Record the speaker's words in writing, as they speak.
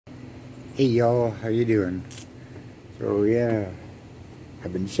Hey y'all, how you doing? So yeah,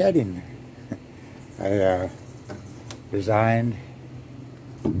 I've been shedding. I designed,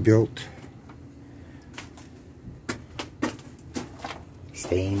 built,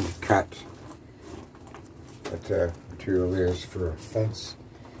 stained, cut. What the material is for a fence,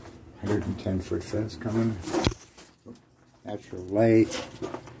 110-foot fence coming. Natural light,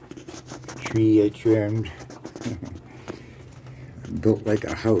 tree I trimmed. Built like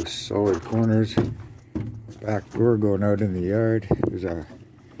a house, solid corners. Back door going out in the yard. There's a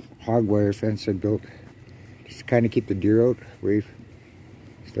hog wire fence I built just to kind of keep the deer out.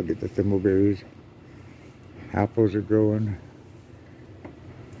 Still get the thimbleberries. Apples are growing.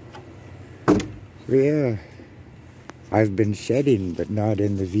 So yeah, I've been shedding, but not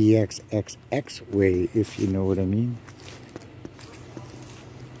in the VXXX way, if you know what I mean.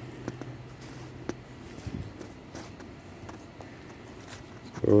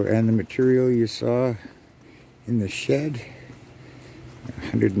 So, and the material you saw in the shed,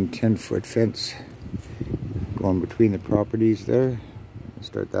 110-foot fence going between the properties there. I'll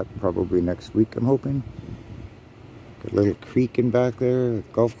start that probably next week, I'm hoping. Got a little creek in back there, a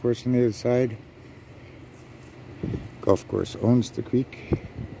golf course on the other side. Golf course owns the creek.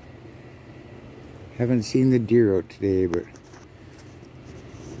 Haven't seen the deer out today, but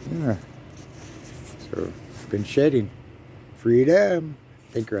yeah. So, been shedding. Freedom.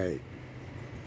 Think right.